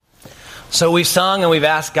So we've sung and we've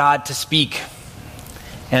asked God to speak.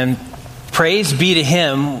 And praise be to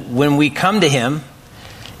Him when we come to Him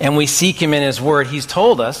and we seek Him in His Word. He's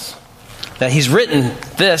told us that He's written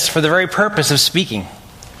this for the very purpose of speaking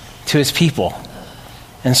to His people.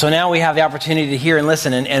 And so now we have the opportunity to hear and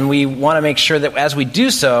listen, and we want to make sure that as we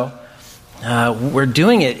do so, we're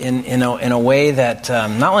doing it in a way that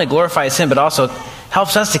not only glorifies Him, but also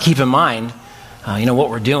helps us to keep in mind what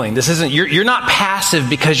we're doing. This isn't you're not passive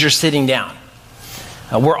because you're sitting down.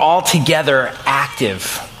 We're all together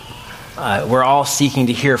active. We're all seeking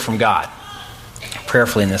to hear from God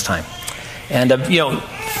prayerfully in this time. And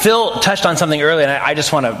Phil touched on something earlier, and I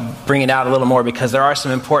just want to bring it out a little more because there are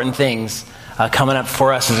some important things coming up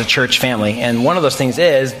for us as a church family. And one of those things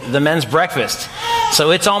is the men's breakfast.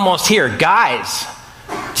 So it's almost here. Guys,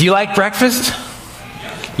 do you like breakfast?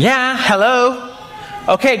 Yeah, hello.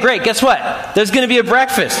 Okay, great. Guess what? There's going to be a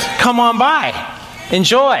breakfast. Come on by.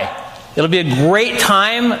 Enjoy. It'll be a great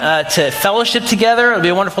time to fellowship together. It'll be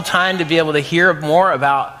a wonderful time to be able to hear more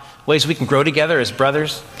about ways we can grow together as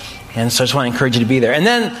brothers. And so I just want to encourage you to be there. And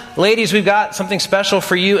then, ladies, we've got something special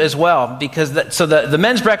for you as well. Because the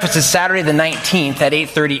men's breakfast is Saturday the 19th at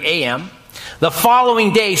 8:30 a.m. The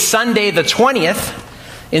following day, Sunday the 20th,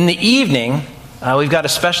 in the evening, we've got a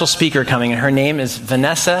special speaker coming. And her name is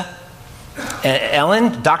Vanessa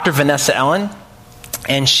Ellen, Dr. Vanessa Ellen.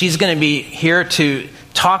 And she's going to be here to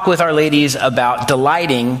talk with our ladies about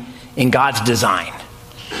delighting in God's design.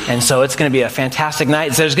 And so it's going to be a fantastic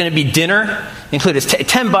night. So there's going to be dinner included. It's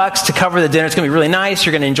 $10 to cover the dinner. It's going to be really nice.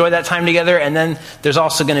 You're going to enjoy that time together. And then there's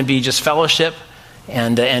also going to be just fellowship.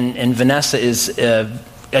 And Vanessa is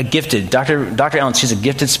a gifted, Dr. Ellen, she's a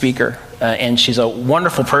gifted speaker. And she's a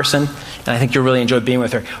wonderful person. And I think you'll really enjoy being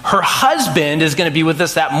with her. Her husband is going to be with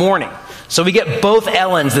us that morning. So we get both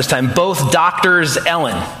Ellens this time. Both Doctors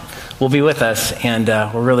Ellen will be with us. And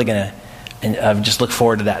we're really going to just look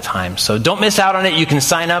forward to that time. So don't miss out on it. You can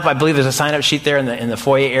sign up. I believe there's a sign-up sheet there in the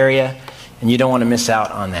foyer area, and you don't want to miss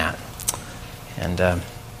out on that. And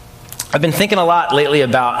I've been thinking a lot lately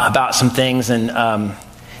about some things, and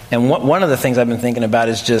one of the things I've been thinking about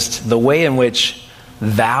is just the way in which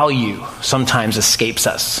value sometimes escapes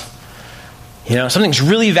us. Something's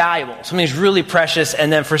really valuable, something's really precious,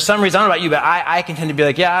 and then for some reason, I don't know about you, but I can tend to be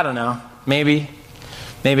like, yeah, I don't know, maybe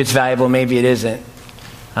it's valuable, maybe it isn't.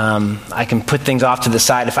 I can put things off to the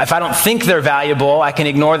side. If I don't think they're valuable, I can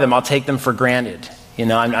ignore them. I'll take them for granted.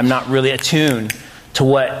 I'm not really attuned to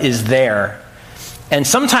what is there. And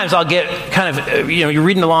sometimes I'll get kind of, you're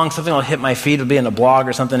reading along, something will hit my feed, it'll be in a blog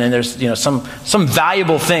or something, and there's, some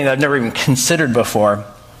valuable thing that I've never even considered before.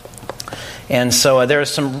 And so there are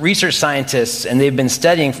some research scientists, and they've been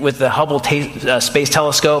studying with the Hubble Space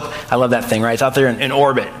Telescope. I love that thing, right? It's out there in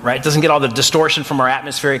orbit, right? It doesn't get all the distortion from our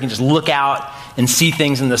atmosphere. You can just look out and see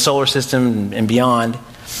things in the solar system and beyond.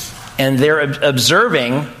 And they're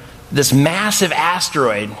observing this massive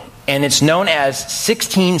asteroid, and it's known as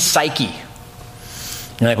 16 Psyche.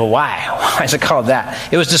 You're like, well, why? Why is it called that?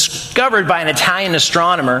 It was discovered by an Italian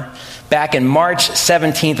astronomer back in March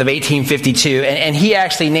 17th of 1852, and he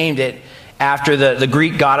actually named it after the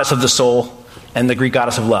Greek goddess of the soul and the Greek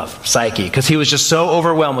goddess of love, Psyche, because he was just so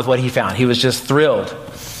overwhelmed with what he found. He was just thrilled.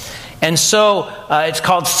 And so it's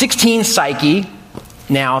called 16 Psyche,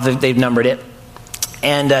 now that they've numbered it.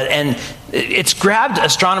 And it's grabbed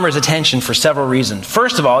astronomers' attention for several reasons.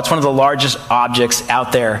 First of all, it's one of the largest objects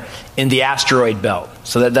out there in the asteroid belt.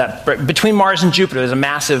 So that between Mars and Jupiter, there's a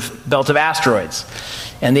massive belt of asteroids.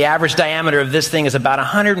 And the average diameter of this thing is about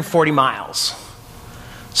 140 miles.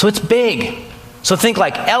 So it's big. So think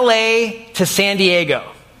like LA to San Diego.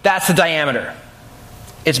 That's the diameter.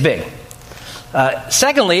 It's big.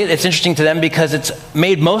 Secondly, it's interesting to them because it's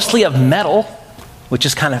made mostly of metal, which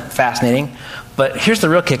is kind of fascinating. But here's the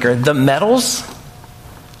real kicker. The metals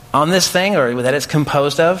on this thing, or that it's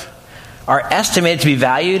composed of, are estimated to be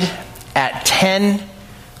valued at $10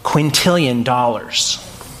 quintillion.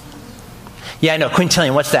 Yeah, I know,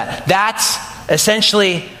 quintillion, what's that? That's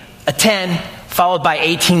essentially a 10 followed by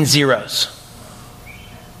 18 zeros.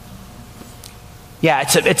 Yeah,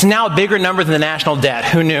 it's now a bigger number than the national debt.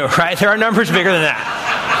 Who knew, right? There are numbers bigger than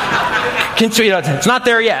that. It's not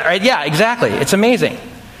there yet, right? Yeah, exactly. It's amazing.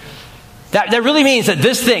 That really means that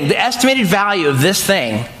this thing, the estimated value of this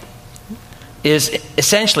thing, is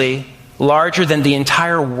essentially larger than the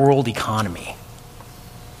entire world economy.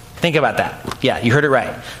 Think about that. Yeah, you heard it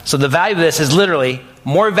right. So the value of this is literally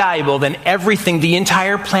more valuable than everything the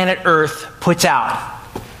entire planet Earth puts out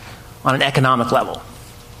on an economic level.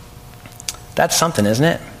 That's something, isn't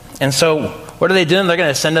it? And so what are they doing? They're going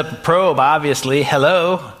to send up a probe, obviously.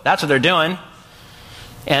 Hello. That's what they're doing.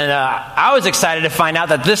 And I was excited to find out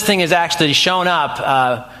that this thing has actually shown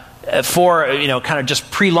up for, kind of just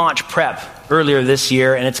pre-launch prep earlier this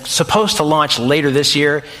year, and it's supposed to launch later this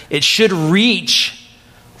year. It should reach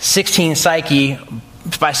 16 Psyche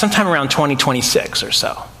by sometime around 2026 or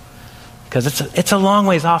so. Because it's a long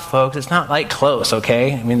ways off, folks. It's not like close,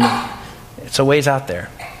 okay? I mean, it's a ways out there.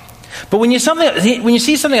 But when you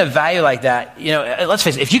see something of value like that, let's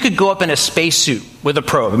face it, if you could go up in a spacesuit with a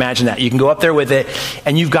probe, imagine that. You can go up there with it,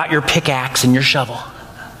 and you've got your pickaxe and your shovel.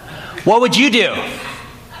 What would you do?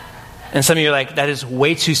 And some of you are like, that is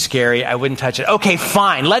way too scary. I wouldn't touch it. Okay,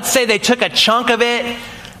 fine. Let's say they took a chunk of it,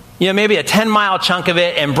 maybe a 10-mile chunk of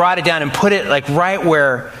it, and brought it down and put it like right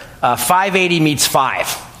where 580 meets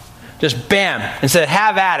 5. Just bam, and said,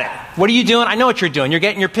 have at it. What are you doing? I know what you're doing. You're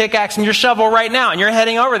getting your pickaxe and your shovel right now, and you're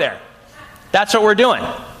heading over there. That's what we're doing.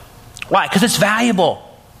 Why? Because it's valuable.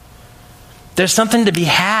 There's something to be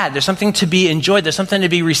had. There's something to be enjoyed. There's something to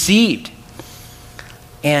be received.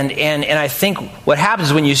 And I think what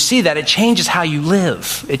happens when you see that, it changes how you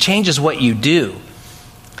live. It changes what you do.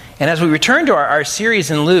 And as we return to our series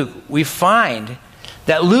in Luke, we find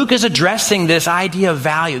that Luke is addressing this idea of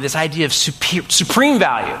value, this idea of supreme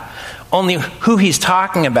value. Only who he's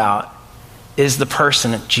talking about is the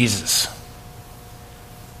person of Jesus.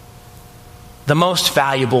 The most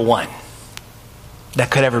valuable one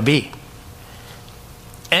that could ever be.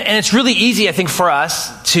 And it's really easy, I think, for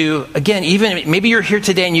us to, again, even maybe you're here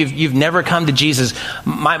today and you've never come to Jesus.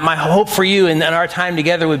 My hope for you in our time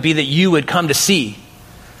together would be that you would come to see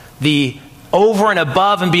the over and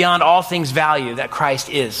above and beyond all things value that Christ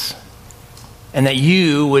is. And that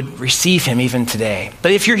you would receive him even today.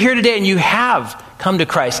 But if you're here today and you have come to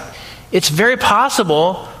Christ, it's very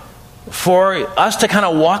possible for us to kind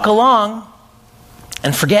of walk along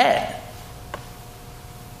and forget.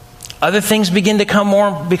 Other things begin to become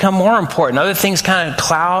more important. Other things kind of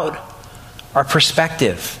cloud our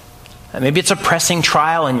perspective. Maybe it's a pressing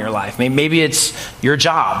trial in your life. Maybe it's your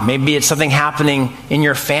job. Maybe it's something happening in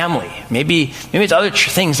your family. Maybe it's other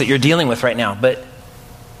things that you're dealing with right now. But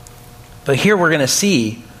here we're going to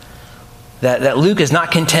see that Luke is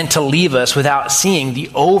not content to leave us without seeing the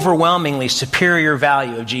overwhelmingly superior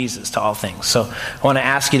value of Jesus to all things. So I want to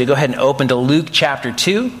ask you to go ahead and open to Luke chapter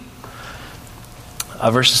 2,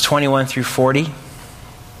 verses 21 through 40.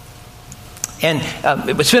 And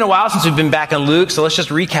it's been a while since we've been back in Luke, so let's just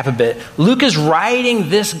recap a bit. Luke is writing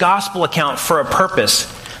this gospel account for a purpose.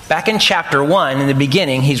 Back in chapter 1, in the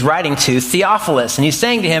beginning, he's writing to Theophilus, and he's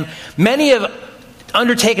saying to him, many have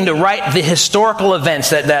undertaken to write the historical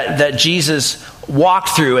events that Jesus walked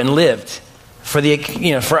through and lived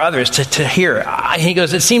for others to hear. He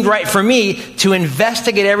goes, it seemed right for me to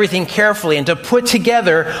investigate everything carefully and to put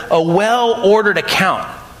together a well-ordered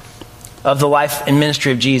account of the life and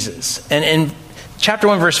ministry of Jesus. And in chapter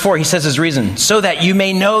 1, verse 4, he says his reason, so that you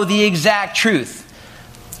may know the exact truth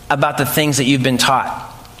about the things that you've been taught.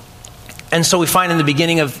 And so we find in the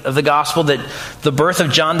beginning of the gospel that the birth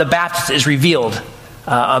of John the Baptist is revealed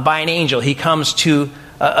by an angel. He comes to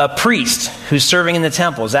a priest who's serving in the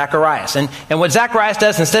temple, Zacharias. And what Zacharias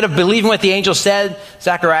does, instead of believing what the angel said,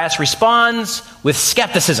 Zacharias responds with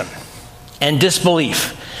skepticism and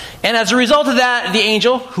disbelief. And as a result of that, the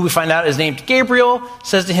angel, who we find out is named Gabriel,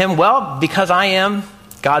 says to him, well, because I am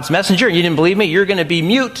God's messenger and you didn't believe me, you're going to be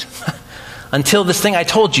mute until this thing I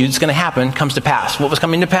told you is going to happen comes to pass. What was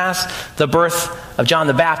coming to pass? The birth of John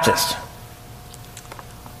the Baptist.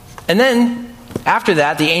 And then after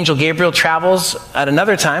that, the angel Gabriel travels at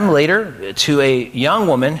another time later to a young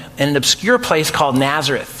woman in an obscure place called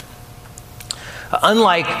Nazareth.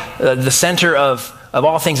 Unlike the center of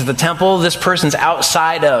all things at the temple, this person's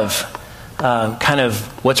outside of kind of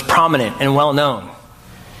what's prominent and well known.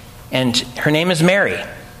 And her name is Mary.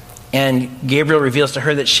 And Gabriel reveals to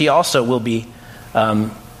her that she also will be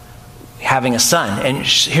having a son. And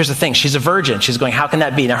here's the thing, she's a virgin. She's going, how can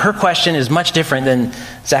that be? Now her question is much different than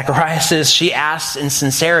Zacharias'. She asks in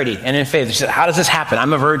sincerity and in faith. She says, how does this happen?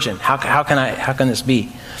 I'm a virgin. How can this be?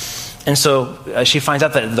 And so she finds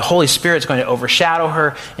out that the Holy Spirit's going to overshadow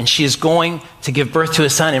her, and she is going to give birth to a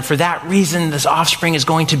son. And for that reason, this offspring is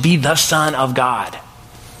going to be the Son of God.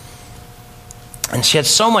 And she had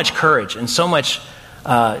so much courage and so much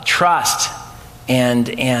trust.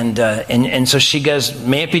 And so she goes,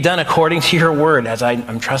 may it be done according to your word, as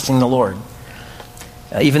I'm trusting the Lord.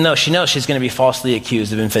 Even though she knows she's going to be falsely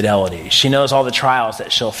accused of infidelity. She knows all the trials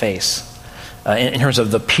that she'll face in terms of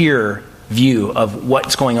the peer view of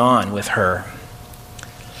what's going on with her.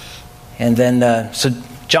 And then, so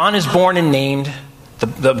John is born and named.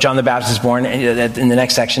 John the Baptist is born in the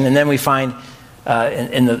next section. And then we find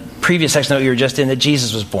in the previous section that we were just in that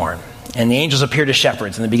Jesus was born. And the angels appear to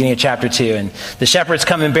shepherds in the beginning of chapter 2. And the shepherds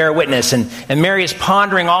come and bear witness. And Mary is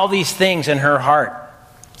pondering all these things in her heart.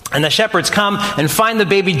 And the shepherds come and find the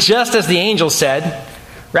baby just as the angel said,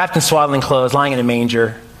 wrapped in swaddling clothes, lying in a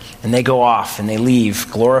manger. And they go off and they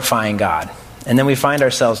leave, glorifying God. And then we find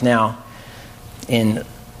ourselves now in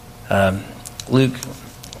Luke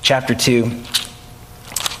chapter 2,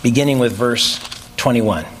 beginning with verse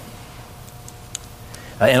 21.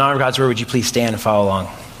 In honor of God's word, would you please stand and follow along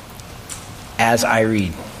as I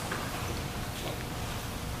read.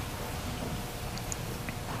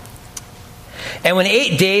 And when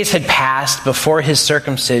 8 days had passed before his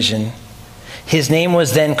circumcision, his name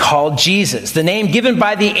was then called Jesus, the name given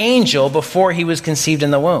by the angel before he was conceived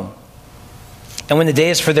in the womb. And when the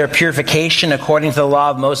days for their purification according to the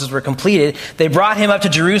law of Moses were completed, they brought him up to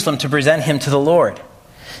Jerusalem to present him to the Lord.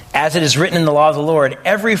 As it is written in the law of the Lord,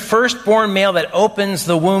 every firstborn male that opens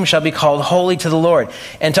the womb shall be called holy to the Lord,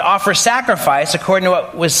 and to offer sacrifice according to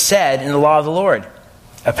what was said in the law of the Lord,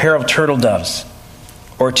 a pair of turtle doves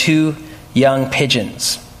or 2 young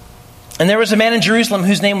pigeons. And there was a man in Jerusalem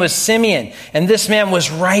whose name was Simeon, and this man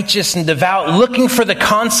was righteous and devout, looking for the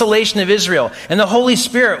consolation of Israel, and the Holy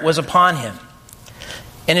Spirit was upon him.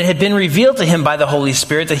 And it had been revealed to him by the Holy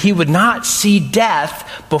Spirit that he would not see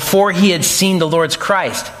death before he had seen the Lord's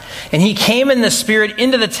Christ. And he came in the Spirit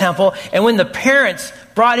into the temple, and when the parents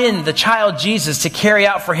brought in the child Jesus to carry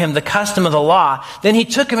out for him the custom of the law, then he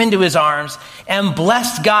took him into his arms and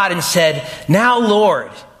blessed God and said, "Now,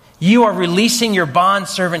 Lord, you are releasing your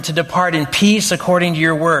bondservant to depart in peace according to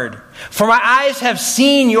your word. For my eyes have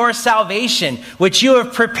seen your salvation, which you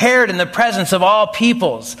have prepared in the presence of all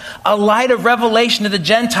peoples, a light of revelation to the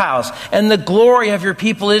Gentiles and the glory of your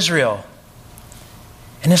people Israel."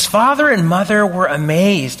 And his father and mother were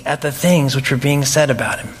amazed at the things which were being said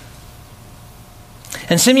about him.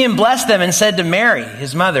 And Simeon blessed them and said to Mary,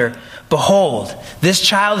 his mother, "Behold, this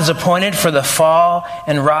child is appointed for the fall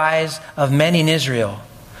and rise of many in Israel,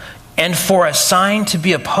 and for a sign to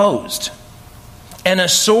be opposed. And a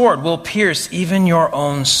sword will pierce even your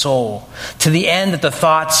own soul, to the end that the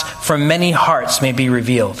thoughts from many hearts may be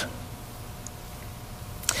revealed."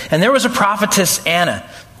 And there was a prophetess Anna,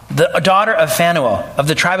 the daughter of Phanuel, of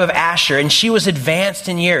the tribe of Asher, and she was advanced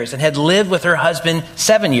in years and had lived with her husband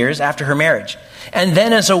 7 years after her marriage. And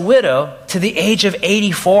then as a widow to the age of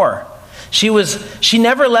 84. She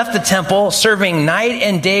never left the temple, serving night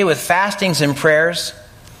and day with fastings and prayers.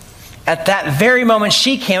 At that very moment,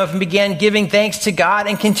 she came up and began giving thanks to God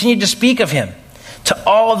and continued to speak of him to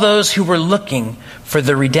all those who were looking for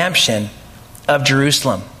the redemption of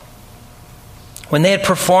Jerusalem. When they had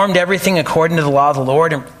performed everything according to the law of the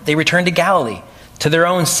Lord, they returned to Galilee, to their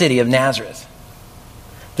own city of Nazareth.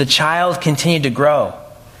 The child continued to grow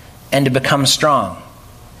and to become strong,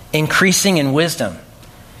 increasing in wisdom,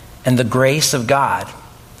 and the grace of God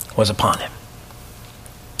was upon him.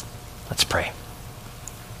 Let's pray.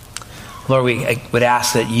 Lord, we would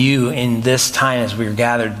ask that you, in this time as we are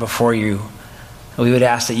gathered before you, we would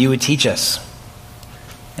ask that you would teach us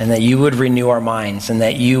and that you would renew our minds and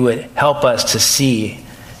that you would help us to see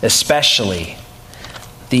especially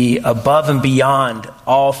the above and beyond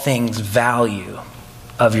all things value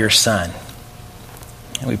of your Son.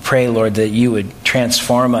 And we pray, Lord, that you would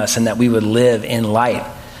transform us and that we would live in light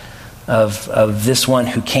of this one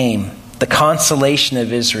who came, the consolation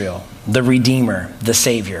of Israel, the Redeemer, the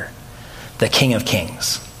Savior, the King of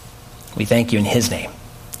Kings. We thank you in his name.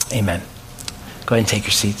 Amen. Go ahead and take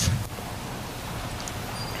your seats.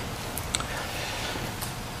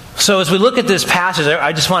 So as we look at this passage,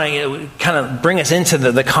 I just want to kind of bring us into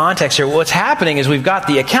the context here. What's happening is we've got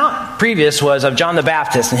the account previous was of John the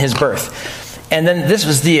Baptist and his birth. And then this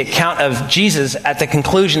was the account of Jesus at the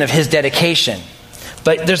conclusion of his dedication.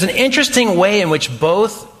 But there's an interesting way in which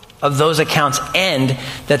both of those accounts end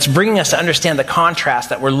that's bringing us to understand the contrast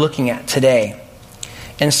that we're looking at today.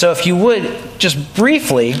 And so if you would just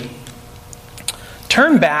briefly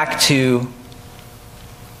turn back to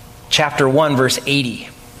chapter 1, verse 80.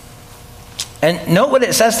 And note what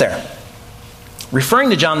it says there.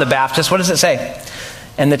 Referring to John the Baptist, what does it say?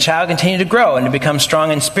 "And the child continued to grow and to become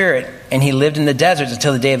strong in spirit, and he lived in the deserts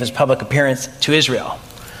until the day of his public appearance to Israel."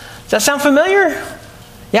 Does that sound familiar?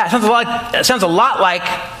 Yeah, it sounds a lot like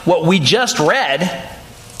what we just read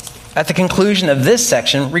at the conclusion of this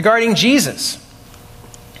section regarding Jesus.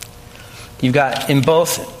 You've got in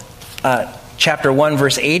both chapter 1,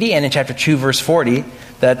 verse 80 and in chapter 2, verse 40,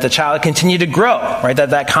 that the child continued to grow, right?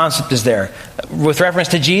 That concept is there. With reference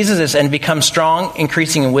to Jesus, and become strong,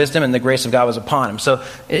 increasing in wisdom, and the grace of God was upon him. So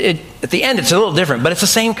at the end, it's a little different, but it's the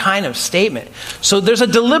same kind of statement. So there's a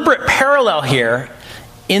deliberate parallel here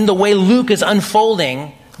in the way Luke is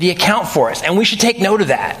unfolding the account for us. And we should take note of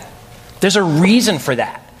that. There's a reason for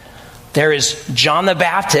that. There is John the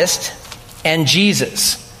Baptist and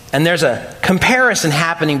Jesus. And there's a comparison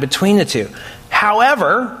happening between the two.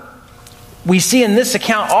 However, we see in this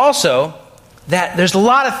account also that there's a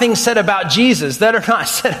lot of things said about Jesus that are not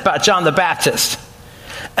said about John the Baptist.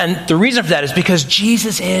 And the reason for that is because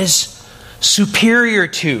Jesus is superior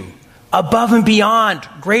to, above and beyond,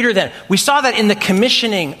 greater than. We saw that in the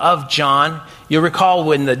commissioning of John. You'll recall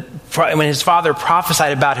when his father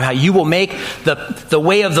prophesied about him, how you will make the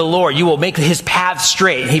way of the Lord, you will make his path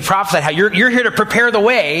straight. And he prophesied how you're here to prepare the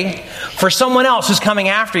way for someone else who's coming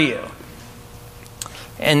after you.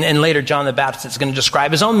 And later John the Baptist is going to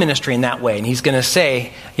describe his own ministry in that way. And he's going to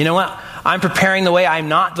say, you know what? I'm preparing the way. I'm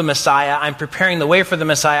not the Messiah. I'm preparing the way for the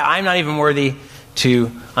Messiah. I'm not even worthy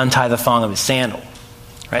to untie the thong of his sandal.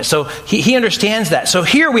 Right? So he understands that. So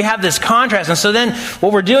here we have this contrast. And so then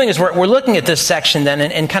what we're doing is we're looking at this section then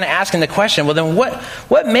and kind of asking the question, well then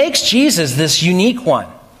what makes Jesus this unique one?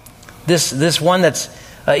 This one that's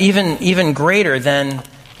even greater than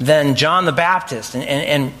John the Baptist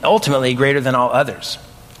and ultimately greater than all others.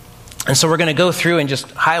 And so we're going to go through and just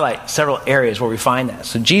highlight several areas where we find that.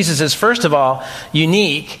 So Jesus is, first of all,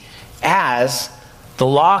 unique as the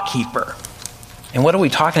law keeper. And what are we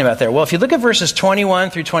talking about there? Well, if you look at verses 21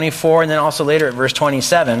 through 24, and then also later at verse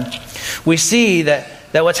 27, we see that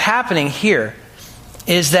what's happening here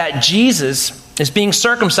is that Jesus is being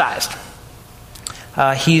circumcised.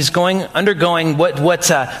 He's undergoing what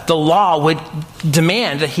the law would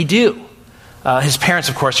demand that he do. His parents,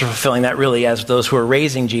 of course, are fulfilling that really as those who are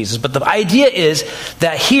raising Jesus. But the idea is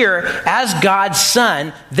that here, as God's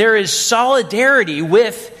son, there is solidarity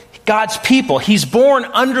with God's people. He's born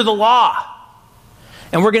under the law.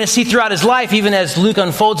 And we're going to see throughout his life, even as Luke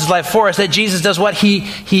unfolds his life for us, that Jesus does what?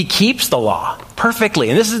 He keeps the law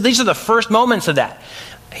perfectly. And these are the first moments of that.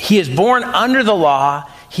 He is born under the law.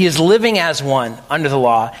 He is living as one under the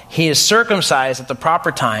law. He is circumcised at the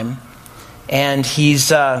proper time. And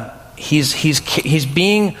he's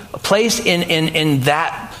being placed in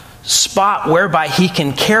that spot whereby he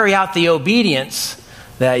can carry out the obedience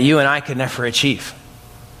that you and I could never achieve.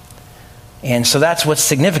 And so that's what's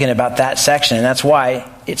significant about that section. And that's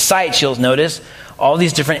why it cites, you'll notice, all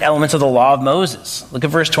these different elements of the law of Moses. Look at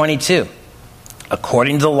verse 22.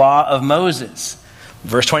 According to the law of Moses.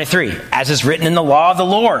 Verse 23. As is written in the law of the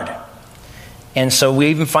Lord. And so we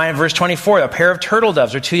even find in verse 24, a pair of turtle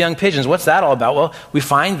doves or 2 young pigeons. What's that all about? Well, we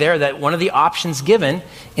find there that one of the options given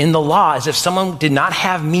in the law is if someone did not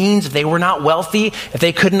have means, if they were not wealthy, if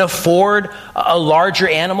they couldn't afford a larger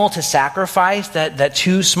animal to sacrifice, that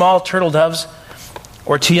 2 small turtle doves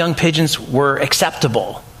or 2 young pigeons were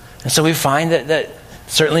acceptable. And so we find that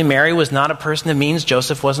certainly Mary was not a person of means,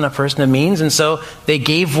 Joseph wasn't a person of means, and so they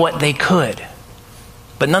gave what they could.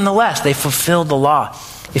 But nonetheless, they fulfilled the law.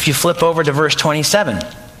 If you flip over to verse 27,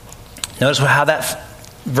 notice how that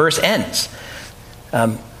verse ends.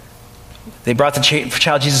 They brought the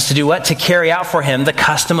child Jesus to do what? To carry out for him the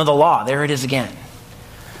custom of the law. There it is again.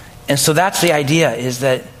 And so that's the idea, is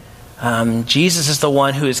that Jesus is the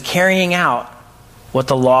one who is carrying out what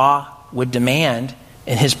the law would demand.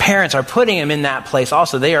 And his parents are putting him in that place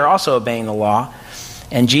also. They are also obeying the law.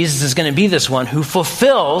 And Jesus is going to be this one who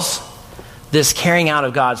fulfills this carrying out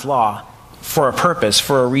of God's law for a purpose,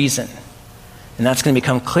 for a reason. And that's going to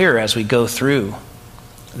become clearer as we go through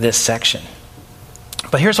this section.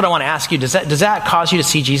 But here's what I want to ask you. Does that cause you to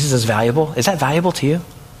see Jesus as valuable? Is that valuable to you?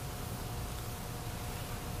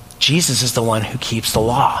 Jesus is the one who keeps the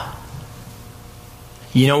law.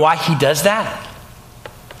 You know why he does that?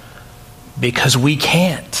 Because we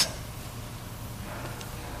can't.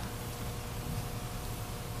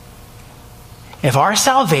 If our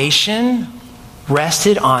salvation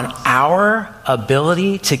rested on our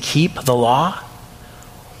ability to keep the law,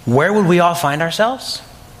 where would we all find ourselves?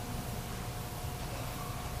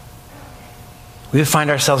 We would find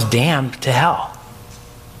ourselves damned to hell.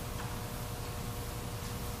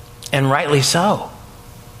 And rightly so.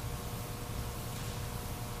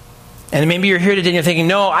 And maybe you're here today and you're thinking,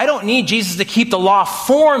 no, I don't need Jesus to keep the law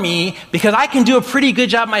for me because I can do a pretty good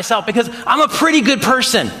job myself because I'm a pretty good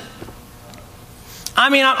person. I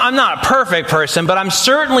mean, I'm not a perfect person, but I'm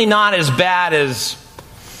certainly not as bad as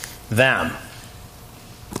them,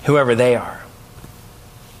 whoever they are.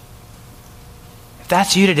 If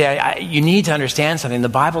that's you today, you need to understand something. The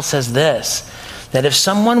Bible says this, that if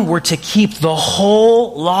someone were to keep the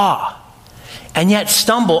whole law and yet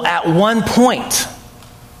stumble at one point,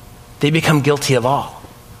 they become guilty of all.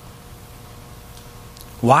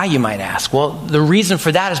 Why, you might ask? Well, the reason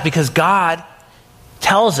for that is because God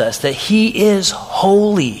tells us that he is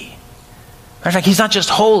holy. Matter of fact, he's not just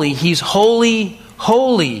holy, he's holy,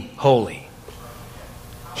 holy, holy.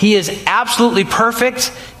 He is absolutely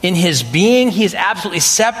perfect in his being. He is absolutely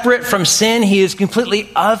separate from sin. He is completely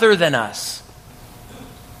other than us.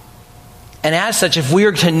 And as such, if we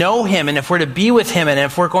are to know him, and if we're to be with him, and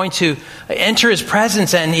if we're going to enter his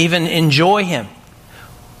presence and even enjoy him,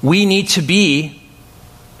 we need to be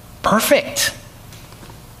perfect.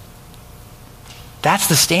 That's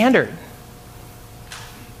the standard.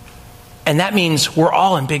 And that means we're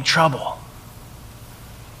all in big trouble.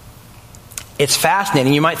 It's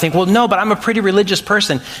fascinating. You might think, well, no, but I'm a pretty religious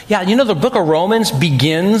person. Yeah, you know the book of Romans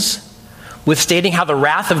begins with stating how the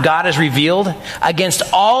wrath of God is revealed against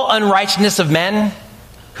all unrighteousness of men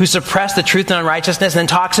who suppress the truth and unrighteousness, and then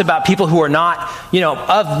talks about people who are not,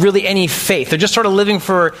 of really any faith. They're just sort of living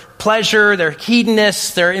for pleasure. They're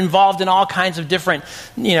hedonists. They're involved in all kinds of different,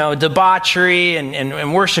 debauchery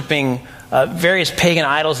and worshiping various pagan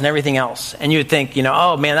idols and everything else. And you would think,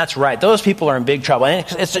 oh man, that's right. Those people are in big trouble. And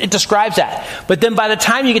it describes that. But then by the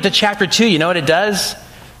time you get to chapter 2, you know what it does?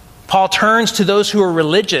 Paul turns to those who are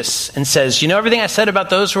religious and says, everything I said about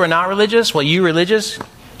those who are not religious? Well, you religious,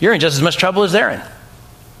 you're in just as much trouble as they're in.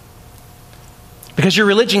 Because your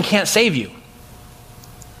religion can't save you.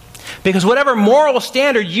 Because whatever moral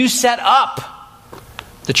standard you set up,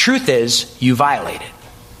 the truth is you violate it.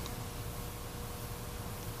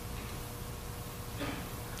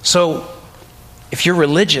 So, if you're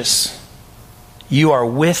religious, you are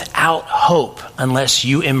without hope unless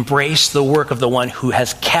you embrace the work of the one who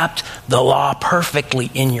has kept the law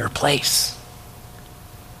perfectly in your place.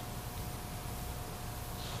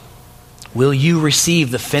 Will you receive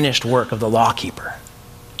the finished work of the lawkeeper,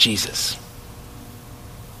 Jesus?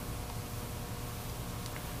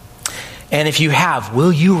 And if you have,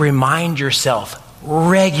 will you remind yourself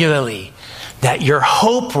regularly that your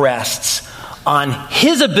hope rests on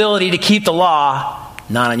his ability to keep the law,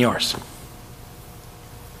 not on yours?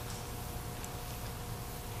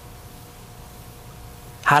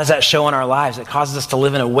 How does that show in our lives? It causes us to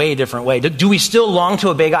live in a way different way. Do we still long to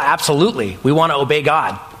obey God? Absolutely. We want to obey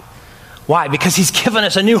God. Why? Because he's given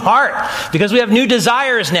us a new heart. Because we have new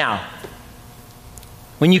desires now.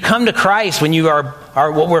 When you come to Christ, when you are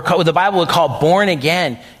what the Bible would call born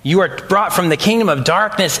again, you are brought from the kingdom of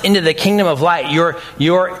darkness into the kingdom of light.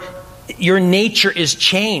 Your nature is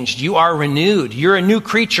changed. You are renewed. You're a new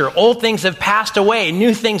creature. Old things have passed away.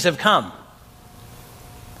 New things have come.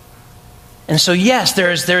 And so yes,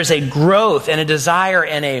 there's a growth and a desire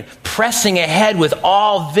and a pressing ahead with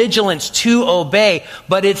all vigilance to obey,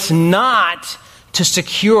 but it's not to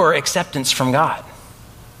secure acceptance from God.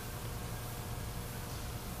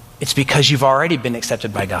 It's because you've already been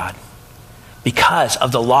accepted by God because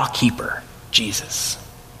of the lawkeeper, Jesus.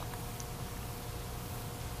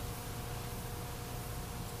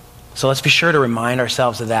 So let's be sure to remind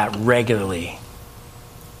ourselves of that regularly.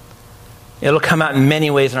 It'll come out in many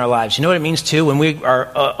ways in our lives. You know what it means too? When we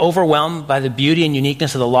are overwhelmed by the beauty and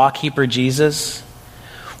uniqueness of the lawkeeper, Jesus,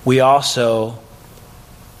 we also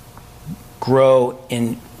grow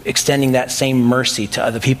in extending that same mercy to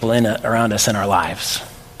other people around us in our lives.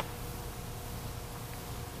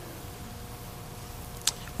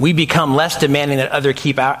 We become less demanding that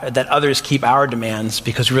others keep our demands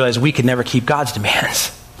because we realize we could never keep God's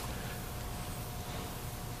demands.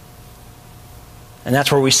 And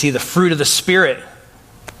that's where we see the fruit of the Spirit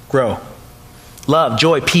grow. Love,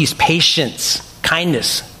 joy, peace, patience,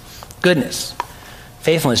 kindness, goodness,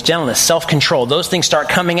 faithfulness, gentleness, self-control. Those things start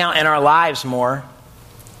coming out in our lives more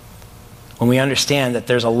when we understand that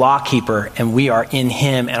there's a lawkeeper and we are in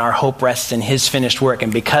him and our hope rests in his finished work.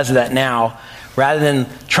 And because of that now, rather than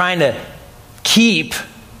trying to keep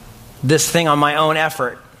this thing on my own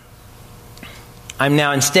effort, I'm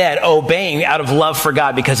now instead obeying out of love for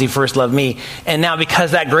God because he first loved me. And now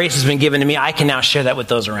because that grace has been given to me, I can now share that with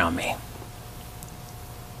those around me.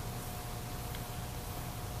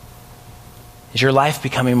 Is your life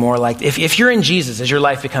becoming more like, if you're in Jesus, is your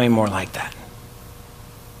life becoming more like that?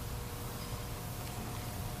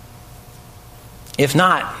 If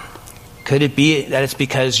not, could it be that it's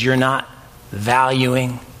because you're not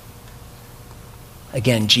valuing,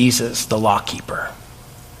 again, Jesus, the lawkeeper?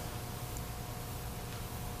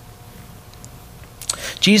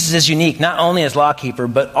 Jesus is unique, not only as lawkeeper,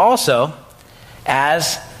 but also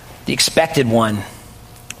as the expected one.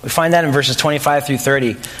 We find that in verses 25 through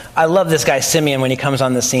 30. I love this guy, Simeon, when he comes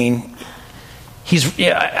on the scene.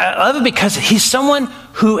 I love it because he's someone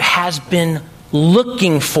who has been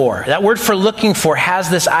looking for. That word for looking for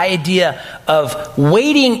has this idea of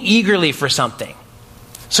waiting eagerly for something.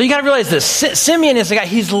 So you got to realize this. Simeon is the guy,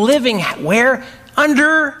 he's living where?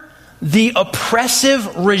 Under the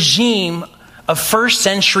oppressive regime of first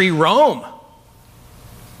century Rome.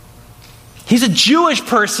 He's a Jewish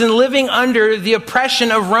person living under the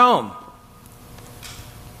oppression of Rome.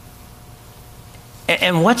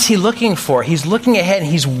 And what's he looking for? He's looking ahead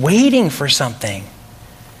and he's waiting for something.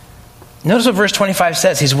 Notice what verse 25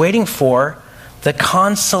 says. He's waiting for the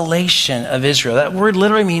consolation of Israel. That word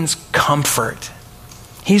literally means comfort.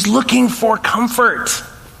 He's looking for comfort.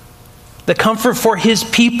 The comfort for his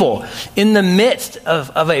people in the midst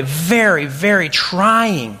of a very, very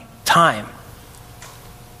trying time.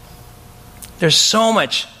 There's so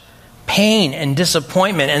much pain and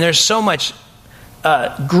disappointment, and there's so much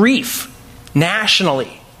grief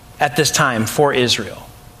nationally at this time for Israel.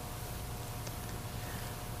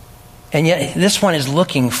 And yet this one is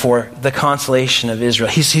looking for the consolation of Israel.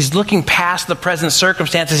 He's looking past the present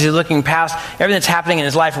circumstances. He's looking past everything that's happening in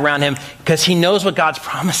his life around him because he knows what God's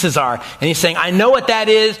promises are. And he's saying, I know what that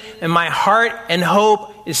is, and my heart and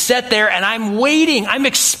hope is set there, and I'm waiting. I'm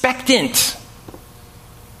expectant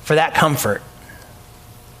for that comfort.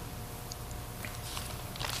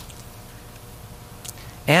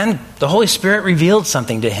 And the Holy Spirit revealed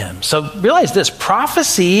something to him. So realize this,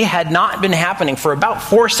 prophecy had not been happening for about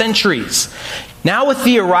 4 centuries. Now with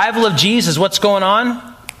the arrival of Jesus, what's going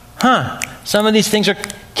on? Some of these things are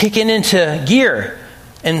kicking into gear.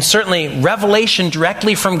 And certainly revelation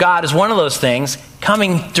directly from God is one of those things,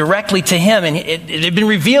 coming directly to him. And it had been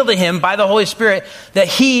revealed to him by the Holy Spirit that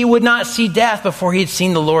he would not see death before he had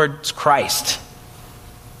seen the Lord's Christ.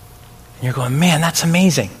 And you're going, man, that's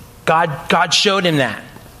amazing. God showed him that.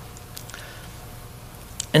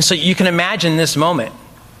 And so you can imagine this moment.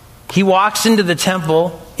 He walks into the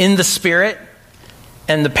temple in the Spirit,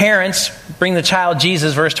 and the parents bring the child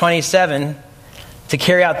Jesus, verse 27, to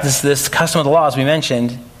carry out this custom of the law, as we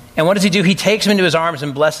mentioned. And what does he do? He takes him into his arms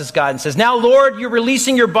and blesses God and says, now, Lord, you're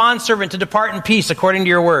releasing your bondservant to depart in peace according to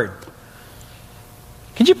your word.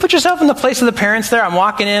 Could you put yourself in the place of the parents there? I'm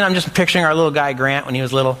walking in. I'm just picturing our little guy, Grant, when he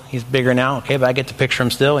was little. He's bigger now, okay, but I get to picture him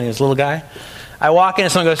still when he was a little guy. I walk in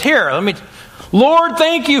and someone goes, here, Lord,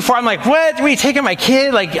 thank you for, I'm like, what? Are you taking my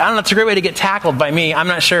kid? Like, I don't know, it's a great way to get tackled by me. I'm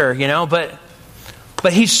not sure,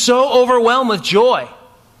 but he's so overwhelmed with joy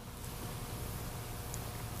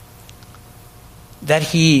that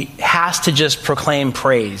he has to just proclaim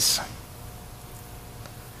praise.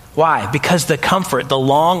 Why? Because the comfort, the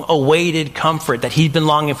long-awaited comfort that he'd been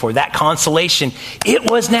longing for, that consolation, it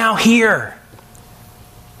was now here.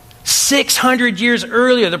 600 years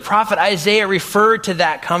earlier, the prophet Isaiah referred to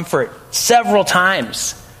that comfort several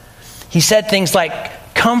times. He said things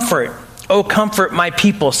like, comfort, O comfort my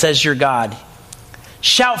people, says your God.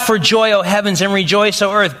 Shout for joy, O heavens, and rejoice,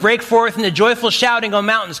 O earth. Break forth into joyful shouting, O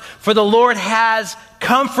mountains, for the Lord has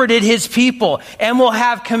comforted his people and will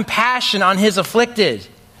have compassion on his afflicted.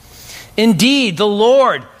 Indeed, the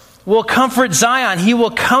Lord will comfort Zion. He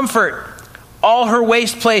will comfort all her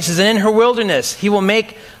waste places, and in her wilderness he will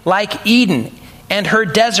make like Eden, and her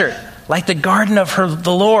desert like the garden of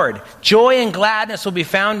the Lord. Joy and gladness will be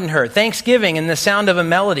found in her, thanksgiving and the sound of a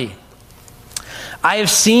melody. I have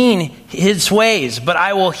seen his ways, but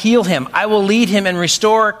I will heal him. I will lead him and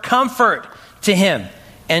restore comfort to him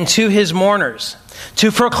and to his mourners,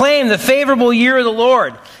 to proclaim the favorable year of the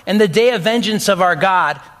Lord and the day of vengeance of our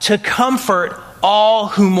God, to comfort all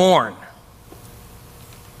who mourn.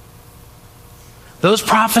 Those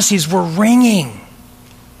prophecies were ringing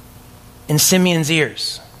in Simeon's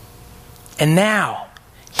ears. And now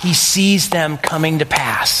he sees them coming to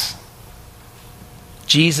pass.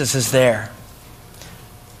 Jesus is there.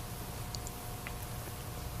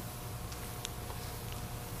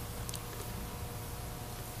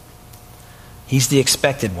 He's the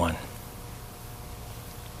expected one.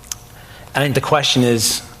 I think the question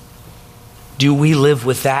is, do we live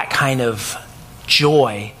with that kind of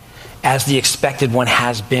joy as the expected one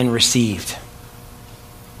has been received?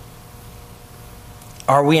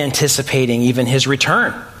 Are we anticipating even his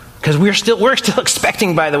return? Because we're still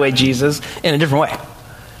expecting, by the way, Jesus in a different way.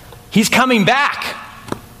 He's coming back.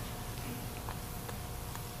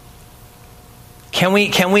 Can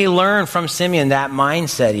we learn from Simeon that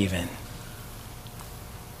mindset even?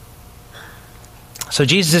 So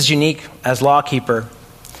Jesus is unique as lawkeeper,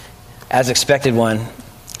 as expected one,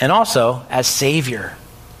 and also as Savior.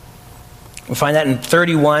 We find that in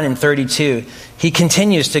 31 and 32. He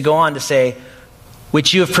continues to go on to say,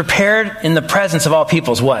 which you have prepared in the presence of all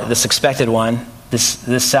peoples. What? This expected one.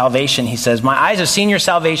 This salvation, he says. My eyes have seen your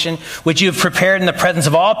salvation, which you have prepared in the presence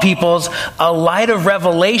of all peoples, a light of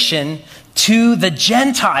revelation to the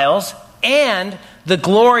Gentiles and the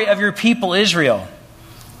glory of your people Israel.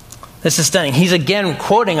 This is stunning. He's again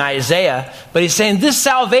quoting Isaiah, but he's saying this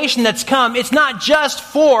salvation that's come, it's not just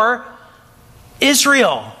for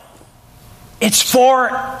Israel. It's for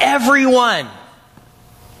everyone.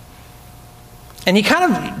 And he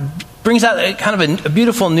kind of brings out a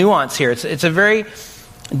beautiful nuance here. It's a very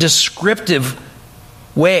descriptive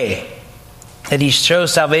way that he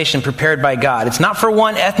shows salvation prepared by God. It's not for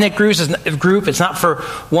one ethnic group. It's not for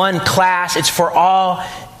one class. It's for all.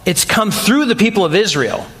 It's come through the people of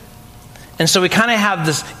Israel. And so we kind of have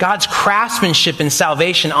this God's craftsmanship in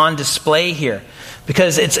salvation on display here.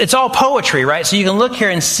 Because it's all poetry, right? So you can look here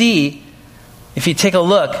and see, if you take a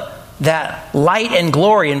look, that light and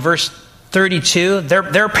glory in verse 32,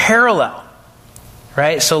 they're parallel.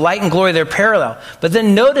 Right? So light and glory, they're parallel. But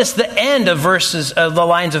then notice the end of the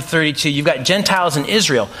lines of 32. You've got Gentiles and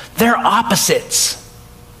Israel. They're opposites.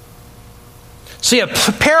 So you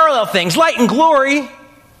have parallel things, light and glory,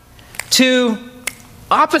 to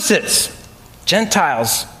opposites,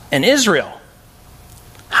 Gentiles and Israel.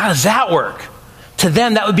 How does that work? To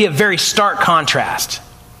them, that would be a very stark contrast.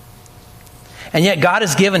 And yet God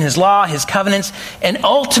has given his law, his covenants, and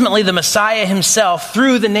ultimately the Messiah himself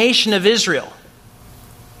through the nation of Israel.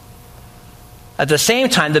 At the same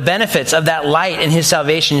time, the benefits of that light and his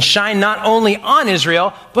salvation shine not only on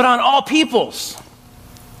Israel, but on all peoples.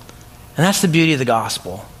 And that's the beauty of the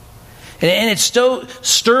gospel. And it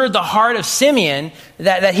stirred the heart of Simeon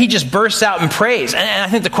that he just bursts out in praise. And I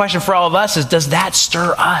think the question for all of us is, does that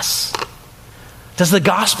stir us? Does the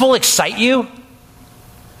gospel excite you?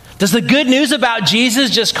 Does the good news about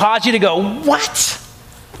Jesus just cause you to go, what?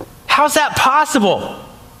 How's that possible?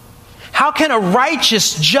 How can a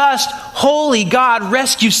righteous, just, holy God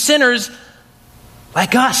rescue sinners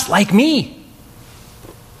like us, like me?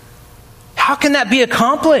 How can that be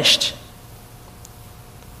accomplished?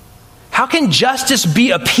 How can justice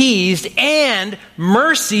be appeased and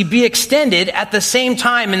mercy be extended at the same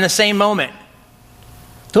time in the same moment?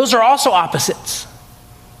 Those are also opposites.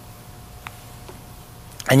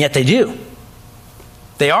 And yet they do.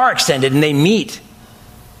 They are extended and they meet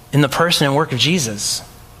in the person and work of Jesus.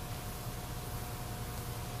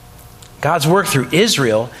 God's work through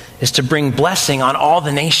Israel is to bring blessing on all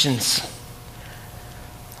the nations.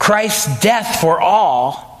 Christ's death for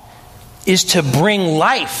all is to bring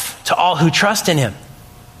life to all who trust in him.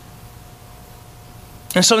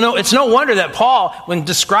 And so it's no wonder that Paul, when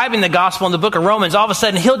describing the gospel in the book of Romans, all of a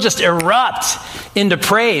sudden he'll just erupt into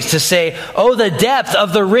praise to say, oh, the depth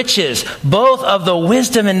of the riches, both of the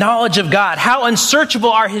wisdom and knowledge of God. How unsearchable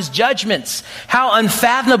are his judgments, how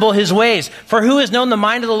unfathomable his ways. For who has known the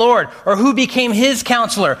mind of the Lord, or who became his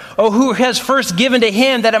counselor, or who has first given to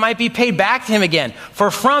him that it might be paid back to him again?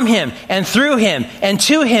 For from him and through him and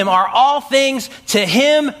to him are all things. To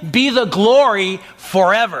him be the glory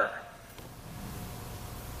forever.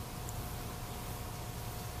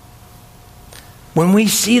 When we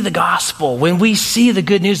see the gospel, when we see the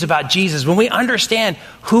good news about Jesus, when we understand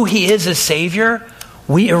who he is as Savior,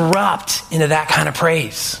 we erupt into that kind of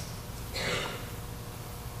praise.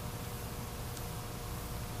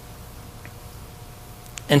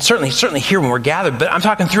 And certainly here when we're gathered, but I'm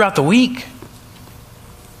talking throughout the week.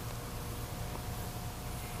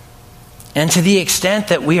 And to the extent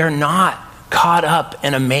that we are not caught up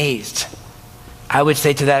and amazed, I would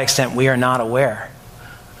say to that extent we are not aware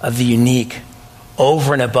of the unique,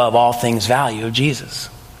 over and above all things value of Jesus.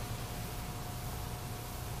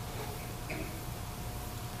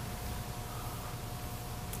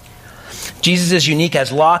 Jesus is unique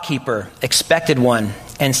as lawkeeper, expected one,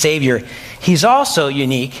 and Savior. He's also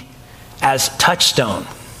unique as touchstone.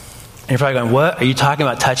 And you're probably going, what are you talking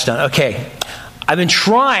about, touchstone? Okay, I've been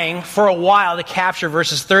trying for a while to capture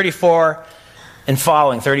verses 34 and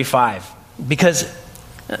following, 35. Because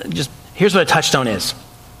just here's what a touchstone is.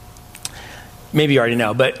 Maybe you already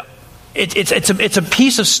know, but it's a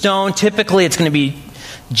piece of stone. Typically, it's going to be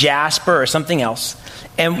jasper or something else.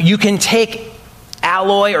 And you can take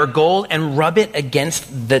alloy or gold and rub it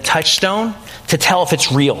against the touchstone to tell if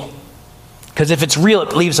it's real. Because if it's real,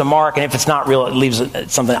 it leaves a mark, and if it's not real, it leaves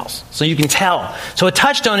something else. So you can tell. So a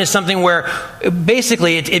touchstone is something where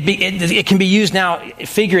basically it can be used now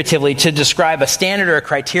figuratively to describe a standard or a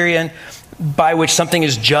criterion by which something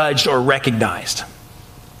is judged or recognized.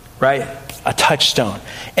 Right? A touchstone.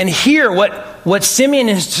 And here, what Simeon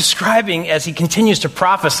is describing as he continues to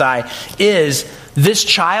prophesy is this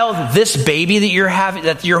child, this baby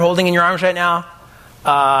that you're holding in your arms right now.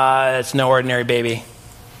 It's no ordinary baby.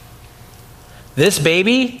 This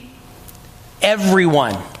baby,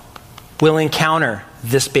 everyone will encounter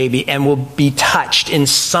this baby and will be touched in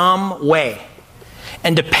some way.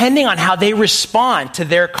 And depending on how they respond to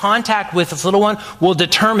their contact with this little one will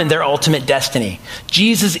determine their ultimate destiny.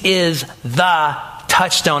 Jesus is the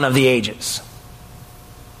touchstone of the ages.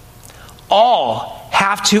 all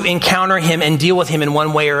have to encounter him and deal with him in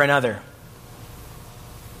one way or another.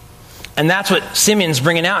 And that's what Simeon's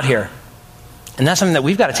bringing out here. And that's something that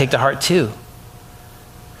we've got to take to heart too.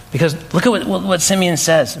 Because look at what Simeon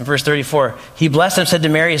says in verse 34. He blessed him, said to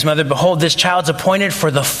Mary, his mother, behold, this child's appointed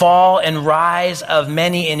for the fall and rise of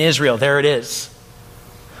many in Israel. There it is.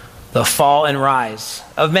 The fall and rise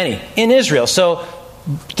of many in Israel. So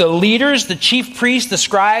the leaders, the chief priests, the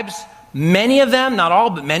scribes, many of them, not all,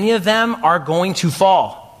 but many of them are going to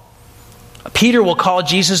fall. Peter will call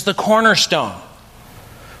Jesus the cornerstone.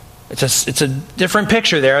 It's a different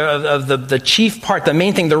picture there of the chief part, the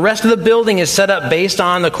main thing. The rest of the building is set up based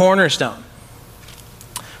on the cornerstone.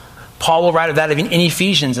 Paul will write of that in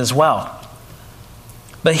Ephesians as well.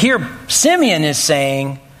 But here, Simeon is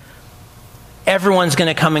saying everyone's going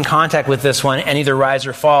to come in contact with this one and either rise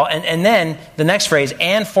or fall. And then the next phrase,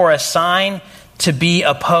 and for a sign to be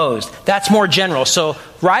opposed. That's more general. So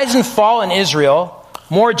rise and fall in Israel,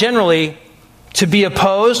 more generally, to be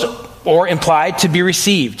opposed or implied to be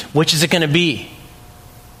received. Which is it going to be?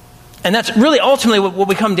 And that's really ultimately what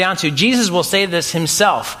we come down to. Jesus will say this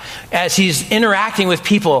himself as he's interacting with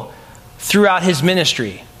people throughout his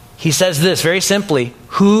ministry. He says this very simply,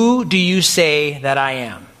 who do you say that I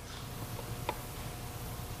am?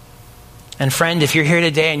 And friend, if you're here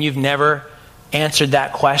today and you've never answered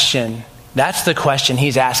that question, that's the question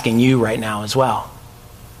he's asking you right now as well.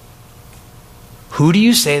 Who do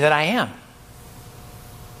you say that I am?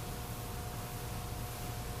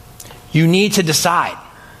 You need to decide.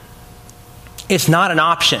 It's not an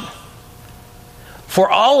option. For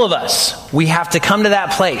all of us, we have to come to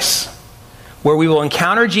that place where we will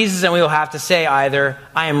encounter Jesus and we will have to say either,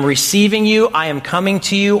 I am receiving you, I am coming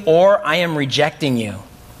to you, or I am rejecting you.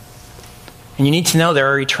 And you need to know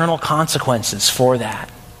there are eternal consequences for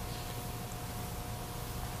that.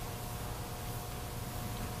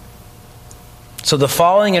 So the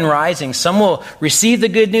falling and rising, some will receive the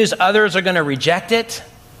good news, others are going to reject it.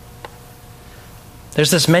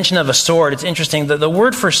 There's this mention of a sword. It's interesting. The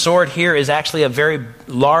word for sword here is actually a very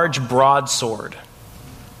large broadsword.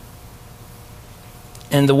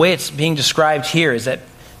 And the way it's being described here is that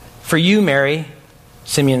for you, Mary,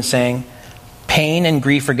 Simeon's saying, pain and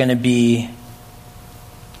grief are going to be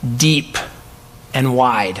deep and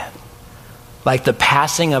wide, like the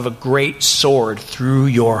passing of a great sword through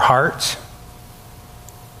your heart.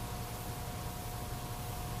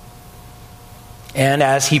 And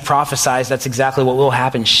as he prophesies, that's exactly what will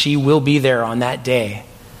happen. She will be there on that day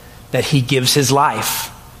that he gives his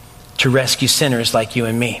life to rescue sinners like you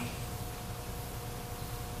and me.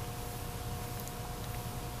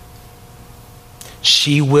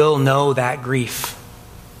 She will know that grief.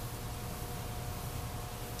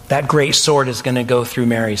 That great sword is going to go through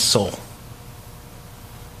Mary's soul.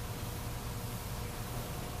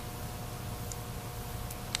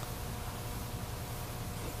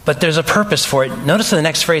 But there's a purpose for it. Notice the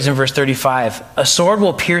next phrase in verse 35. A sword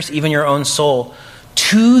will pierce even your own soul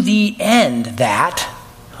to the end that...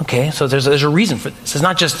 Okay, so there's a reason for this. It's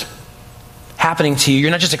not just happening to you.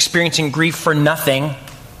 You're not just experiencing grief for nothing.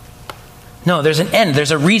 No, there's an end.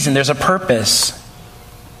 There's a reason. There's a purpose.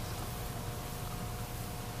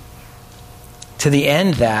 To the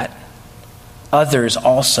end that others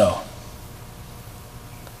also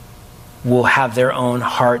will have their own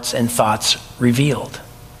hearts and thoughts revealed.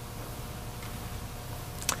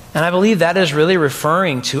 And I believe that is really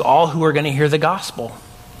referring to all who are going to hear the gospel.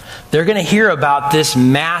 They're going to hear about this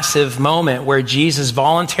massive moment where Jesus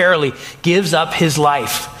voluntarily gives up his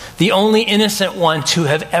life, the only innocent one to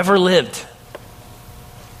have ever lived,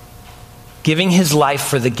 giving his life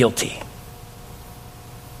for the guilty.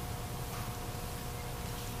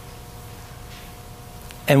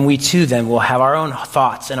 And we too then will have our own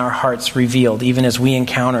thoughts and our hearts revealed, even as we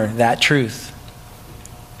encounter that truth.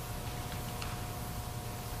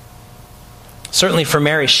 Certainly for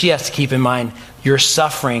Mary, she has to keep in mind your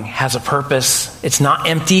suffering has a purpose. It's not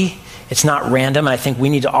empty. It's not random. And I think we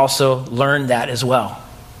need to also learn that as well.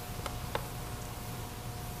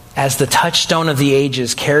 As the touchstone of the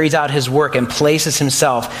ages carries out his work and places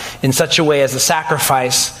himself in such a way as a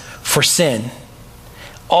sacrifice for sin,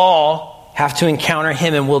 all have to encounter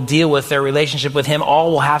him and will deal with their relationship with him.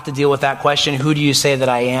 All will have to deal with that question, who do you say that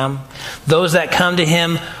I am? Those that come to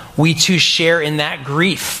him, we too share in that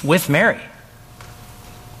grief with Mary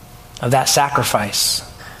of that sacrifice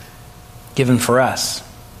given for us.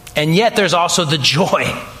 And yet there's also the joy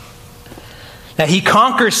that he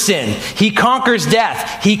conquers sin, he conquers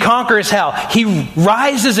death, he conquers hell, he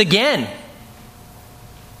rises again.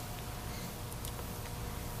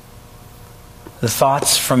 The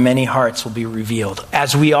thoughts from many hearts will be revealed.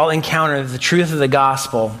 As we all encounter the truth of the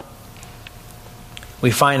gospel,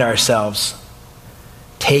 we find ourselves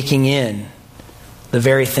taking in the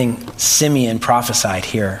very thing Simeon prophesied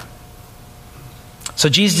here. So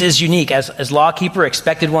Jesus is unique as lawkeeper,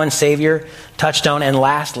 expected one, Savior, touchstone, and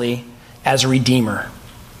lastly, as Redeemer.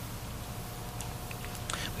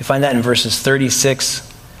 We find that in verses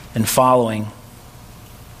 36 and following.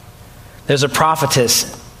 There's a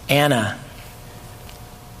prophetess, Anna.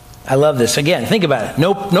 I love this. Again, think about it.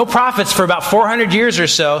 No prophets for about 400 years or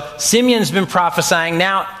so. Simeon's been prophesying.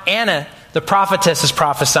 Now Anna, the prophetess, is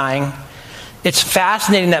prophesying. It's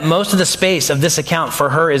fascinating that most of the space of this account for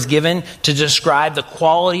her is given to describe the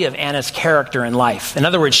quality of Anna's character in life. In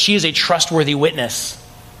other words, she is a trustworthy witness.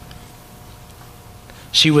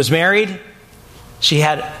 She was married. She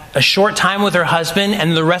had a short time with her husband,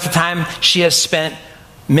 and the rest of the time she has spent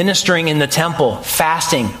ministering in the temple,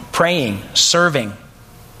 fasting, praying, serving.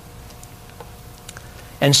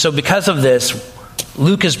 And so because of this,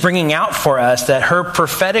 Luke is bringing out for us that her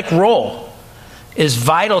prophetic role is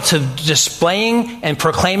vital to displaying and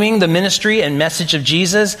proclaiming the ministry and message of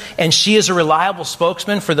Jesus, and she is a reliable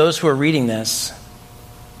spokesman for those who are reading this.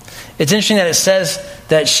 It's interesting that it says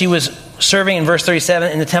that she was serving in verse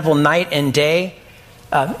 37 in the temple night and day.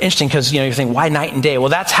 Interesting because you're thinking, why night and day? Well,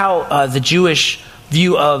 that's how the Jewish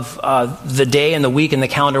view of the day and the week and the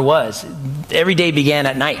calendar was. Every day began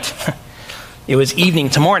at night. It was evening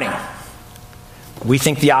to morning. We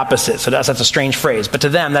think the opposite, so that's a strange phrase. But to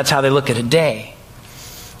them, that's how they look at a day.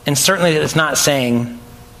 And certainly it's not saying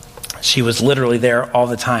she was literally there all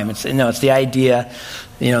the time. It's the idea,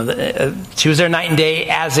 she was there night and day,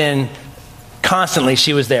 as in constantly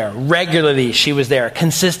she was there. Regularly she was there.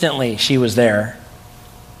 Consistently she was there.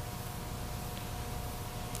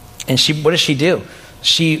 And what does she do?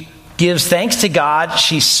 She gives thanks to God.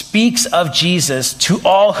 She speaks of Jesus to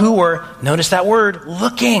all who were, notice that word,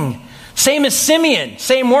 looking. Same as Simeon,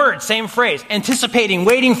 same word, same phrase, anticipating,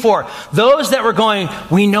 waiting for those that were going,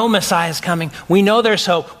 we know Messiah is coming. We know there's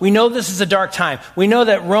hope. We know this is a dark time. We know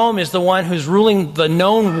that Rome is the one who's ruling the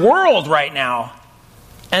known world right now.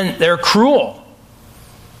 And they're cruel,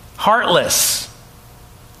 heartless,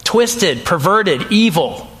 twisted, perverted,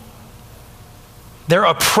 evil. They're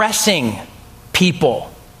oppressing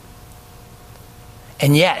people.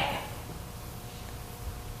 And yet,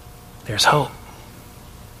 there's hope.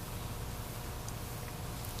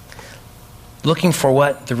 Looking for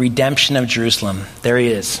what? The redemption of Jerusalem. There he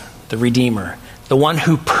is, the Redeemer. The one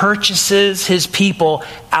who purchases his people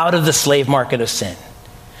out of the slave market of sin.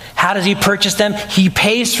 How does he purchase them? He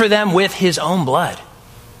pays for them with his own blood.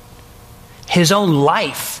 His own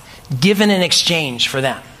life given in exchange for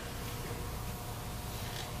them.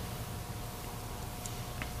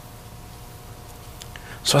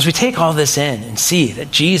 So as we take all this in and see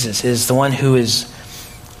that Jesus is the one who is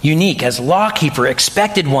unique as lawkeeper,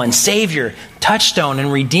 expected one, Savior, touchstone,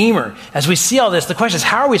 and Redeemer, as we see all this, the question is,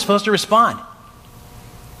 how are we supposed to respond?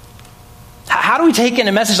 How do we take in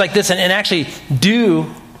a message like this and actually do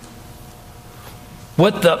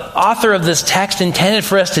what the author of this text intended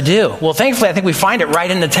for us to do? Well, thankfully, I think we find it right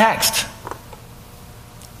in the text.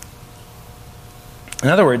 In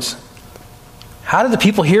other words, how did the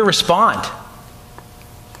people here respond?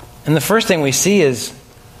 And the first thing we see is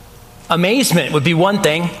amazement would be one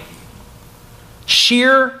thing.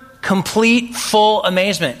 Sheer, complete, full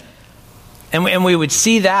amazement. And we would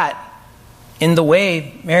see that in the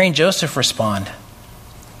way Mary and Joseph respond.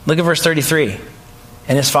 Look at verse 33.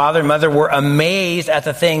 And his father and mother were amazed at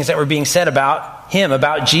the things that were being said about him,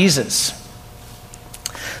 about Jesus.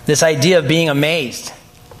 This idea of being amazed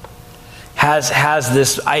has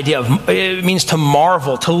this idea of, it means to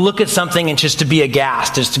marvel, to look at something and just to be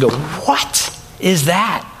aghast, just to go, what is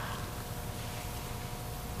that?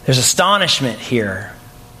 There's astonishment here.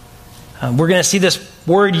 We're going to see this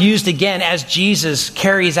word used again as Jesus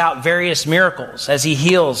carries out various miracles, as he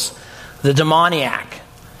heals the demoniac,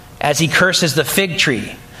 as he curses the fig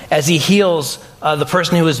tree, as he heals the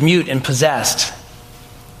person who is mute and possessed.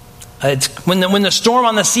 It's when the storm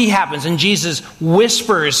on the sea happens and Jesus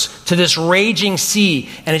whispers to this raging sea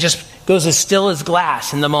and it just goes as still as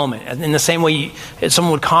glass in the moment. In the same way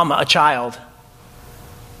someone would calm a child.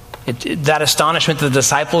 That astonishment that the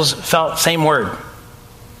disciples felt, same word.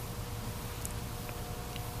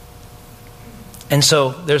 And so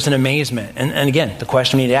there's an amazement. And again, the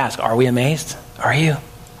question we need to ask, are we amazed? Are you?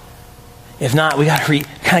 If not, we got to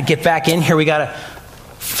kind of get back in here. We got to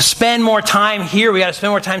spend more time here. We got to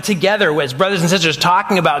spend more time together as brothers and sisters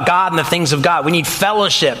talking about God and the things of God. We need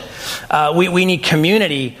fellowship. We need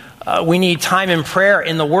community. We need time in prayer,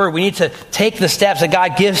 in the Word. We need to take the steps that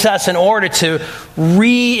God gives us in order to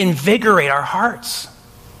reinvigorate our hearts.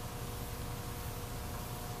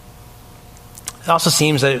 It also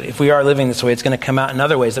seems that if we are living this way, it's going to come out in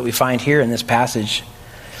other ways that we find here in this passage.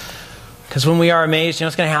 Because when we are amazed, you know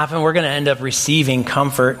what's going to happen? We're going to end up receiving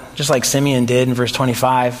comfort, just like Simeon did in verse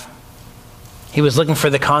 25. He was looking for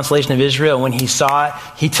the consolation of Israel. When he saw it,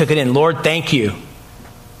 he took it in. Lord, thank you.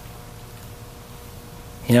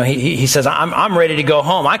 You know, he says, I'm ready to go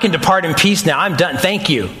home. I can depart in peace now. I'm done. Thank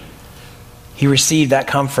you. He received that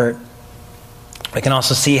comfort. We can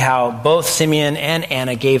also see how both Simeon and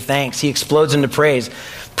Anna gave thanks. He explodes into praise,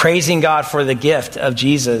 praising God for the gift of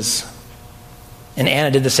Jesus. And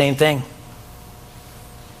Anna did the same thing.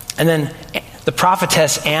 And then the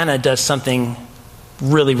prophetess Anna does something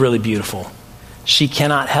really, really beautiful. She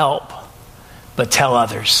cannot help but tell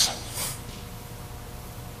others.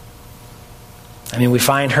 I mean, we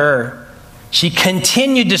find her, she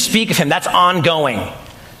continued to speak of him. That's ongoing.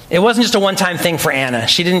 It wasn't just a one-time thing for Anna.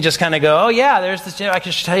 She didn't just kind of go, oh yeah, there's this, I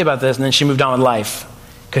should tell you about this, and then she moved on with life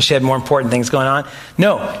because she had more important things going on.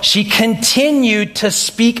 No, she continued to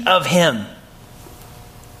speak of him.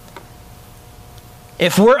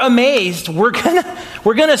 If we're amazed, we're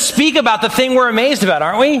gonna speak about the thing we're amazed about,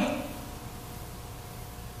 aren't we?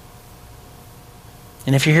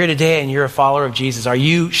 And if you're here today and you're a follower of Jesus, are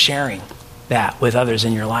you sharing that with others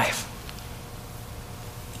in your life?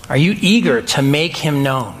 Are you eager to make him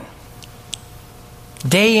known?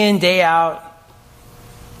 Day in, day out,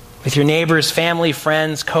 with your neighbors, family,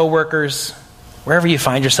 friends, co-workers, wherever you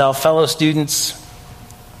find yourself, fellow students,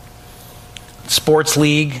 sports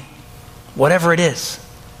league, whatever it is.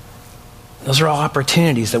 Those are all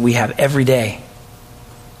opportunities that we have every day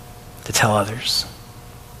to tell others.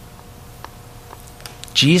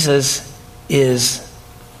 Jesus is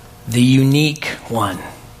the unique one,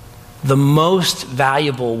 the most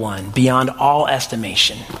valuable one beyond all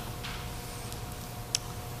estimation.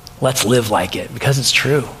 Let's live like it because it's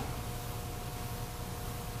true.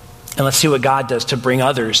 And let's see what God does to bring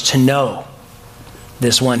others to know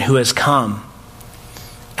this one who has come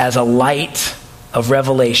as a light of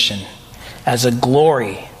revelation, as a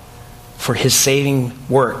glory for his saving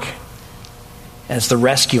work, as the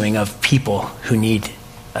rescuing of people who need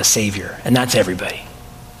a Savior. And that's everybody.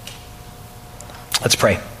 Let's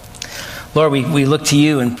pray. Lord, we look to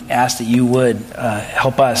you and ask that you would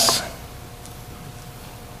help us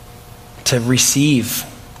to receive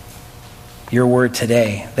your word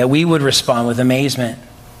today, that we would respond with amazement,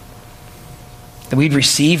 that we'd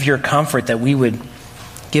receive your comfort, that we would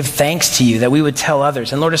give thanks to you, that we would tell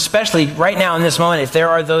others. And Lord, especially right now in this moment, if there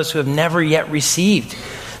are those who have never yet received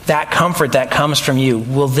that comfort that comes from you,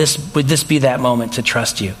 would this be that moment to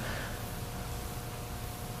trust you?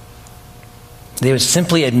 They would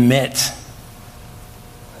simply admit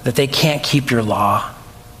that they can't keep your law.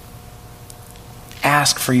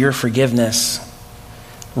 Ask for your forgiveness.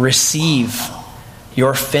 Receive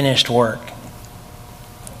your finished work.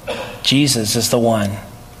 Jesus is the one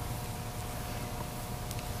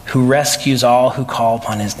who rescues all who call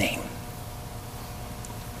upon his name.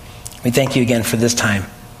 We thank you again for this time.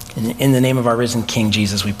 In the name of our risen King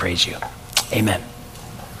Jesus, we praise you. Amen.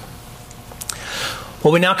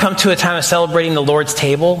 Well, we now come to a time of celebrating the Lord's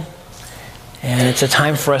table. And it's a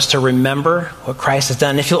time for us to remember what Christ has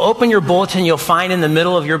done. If you'll open your bulletin, you'll find in the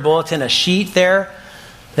middle of your bulletin a sheet there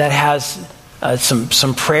that has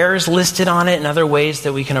some prayers listed on it and other ways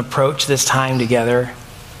that we can approach this time together.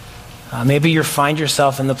 Maybe you find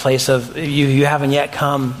yourself in the place of you haven't yet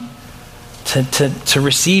come to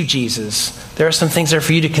receive Jesus. There are some things there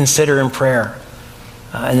for you to consider in prayer.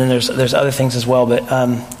 And then there's other things as well. But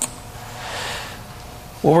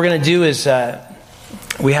what we're going to do is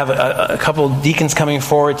we have a couple of deacons coming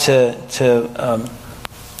forward to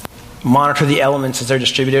monitor the elements as they're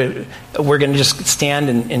distributed. We're going to just stand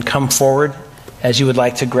and come forward as you would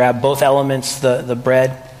like to grab both elements, the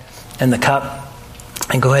bread and the cup,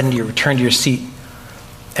 and go ahead and return to your seat,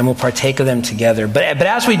 and we'll partake of them together. But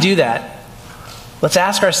as we do that, let's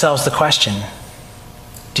ask ourselves the question,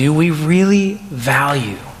 do we really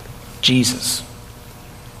value Jesus?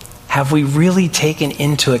 Have we really taken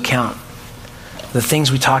into account the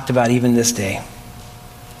things we talked about even this day?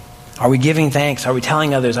 Are we giving thanks? Are we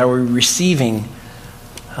telling others? Are we receiving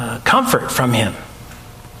comfort from him?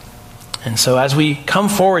 And so as we come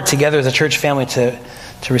forward together as a church family to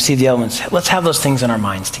receive the elements, let's have those things in our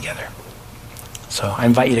minds together. So I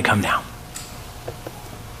invite you to come now.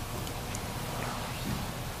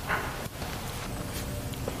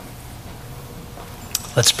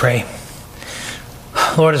 Let's pray.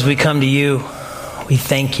 Lord, as we come to you, we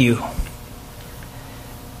thank you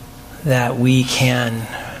that we can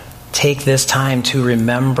take this time to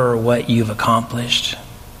remember what you've accomplished,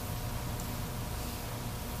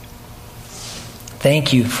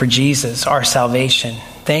 Thank you for Jesus, our salvation.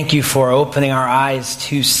 Thank you for opening our eyes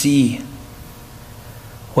to see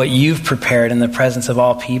what you've prepared in the presence of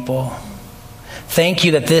all people. Thank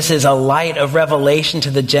you that this is a light of revelation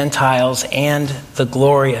to the Gentiles and the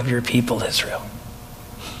glory of your people, Israel.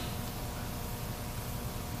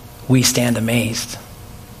 We stand amazed.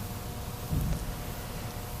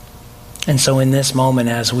 And so in this moment,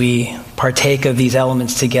 as we partake of these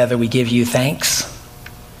elements together, we give you thanks.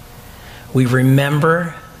 We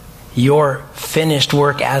remember your finished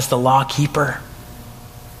work as the law keeper.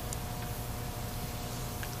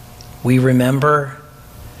 We remember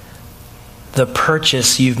the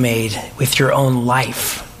purchase you've made with your own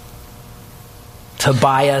life to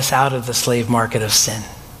buy us out of the slave market of sin.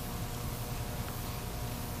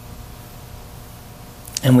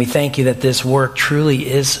 And we thank you that this work truly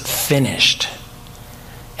is finished,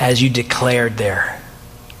 as you declared there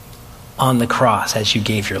on the cross as you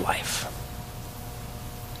gave your life.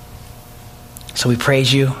 So we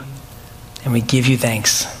praise you and we give you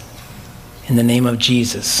thanks in the name of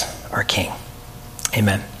Jesus, our King.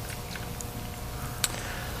 Amen.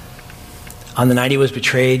 On the night he was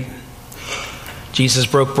betrayed, Jesus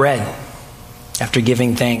broke bread after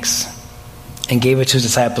giving thanks and gave it to his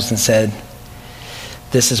disciples and said,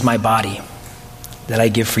 "This is my body that I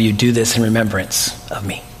give for you. Do this in remembrance of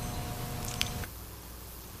me."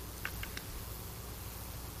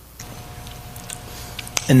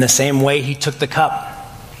 In the same way, he took the cup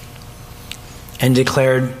and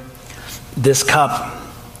declared, "This cup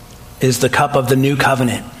is the cup of the new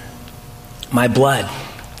covenant, my blood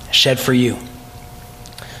shed for you.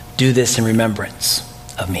 Do this in remembrance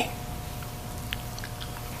of me."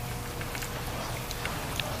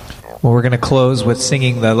 Well, we're going to close with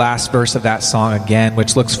singing the last verse of that song again,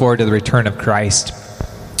 which looks forward to the return of Christ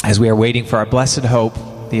as we are waiting for our blessed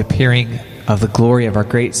hope, the appearing of the glory of our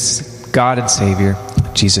great God and Savior,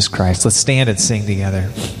 Jesus Christ. Let's stand and sing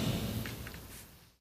together.